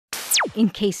in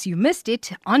case you missed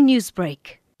it on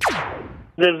Newsbreak.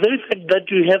 The very fact that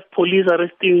you have police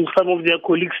arresting some of their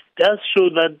colleagues does show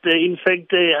that, in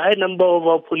fact, a high number of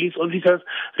our police officers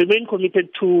remain committed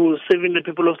to serving the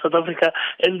people of South Africa,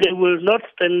 and they will not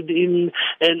stand in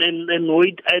and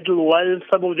wait idle while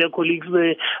some of their colleagues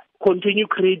continue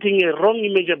creating a wrong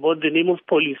image about the name of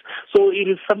police. So it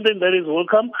is something that is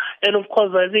welcome. And of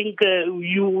course, I think the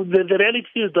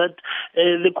reality is that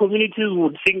the communities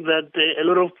would think that a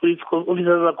lot of police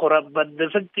officers are corrupt, but the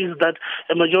fact is that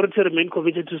a majority remain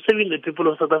committed to serving the people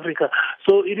of South Africa.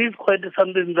 So it is quite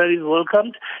something that is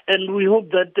welcomed, and we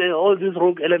hope that all these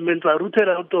rogue elements are rooted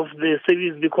out of the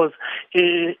service, because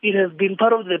it has been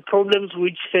part of the problems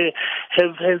which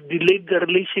has delayed the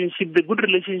relationship, the good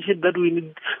relationship that we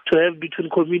need to have between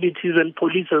communities and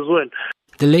police as well.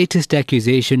 The latest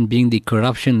accusation being the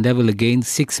corruption level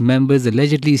against 6 members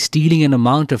allegedly stealing an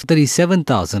amount of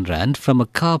 37,000 rand from a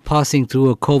car passing through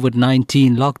a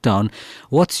COVID-19 lockdown.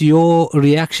 What's your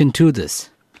reaction to this?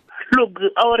 Look,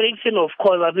 our reaction, of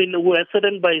course, I mean, we are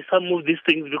saddened by some of these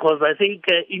things, because I think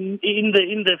in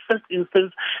the first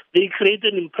instance, they create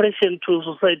an impression to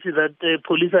society that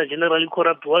police are generally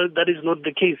corrupt. Well, that is not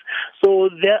the case. So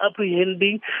their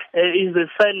apprehending is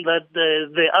a sign that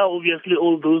there are obviously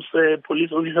all those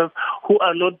police officers who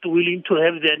are not willing to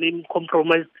have their name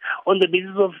compromised on the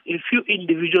basis of a few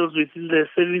individuals within the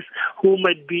service who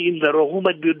might be in the wrong, who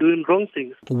might be doing wrong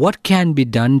things. What can be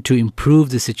done to improve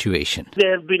the situation?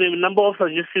 There have been a number of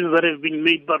suggestions that have been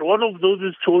made, but one of those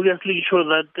is to obviously ensure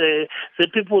that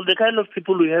the kind of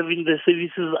people we have in the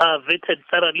services are vetted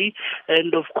thoroughly,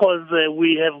 and of course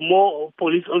we have more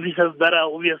police officers that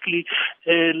are obviously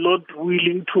not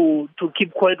willing to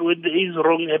keep quiet when there is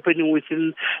wrong happening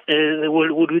within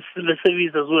the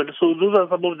service as well. So those are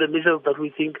some of the measures that we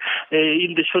think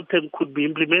in the short term could be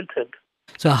implemented.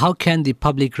 So how can the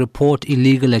public report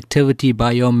illegal activity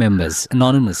by your members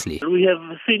anonymously? We have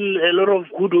seen a lot of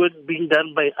good work being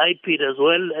done by IPED as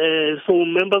well. So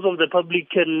members of the public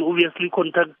can obviously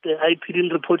contact IPED in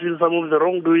reporting some of the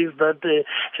wrongdoings that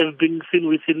have been seen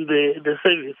within the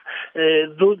service.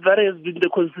 That has been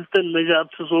the consistent measure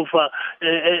up to so far.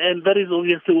 And that is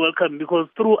obviously welcome, because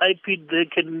through IPED there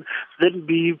can then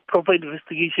be proper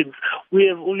investigations. We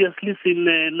have obviously seen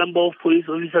a number of police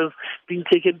officers being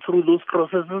taken through those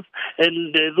processes,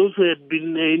 and those who have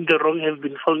been in the wrong have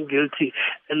been found guilty,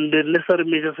 and the necessary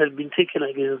measures have been taken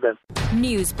against them.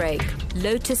 Newsbreak,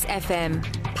 Lotus FM,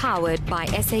 powered by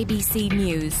SABC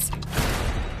News.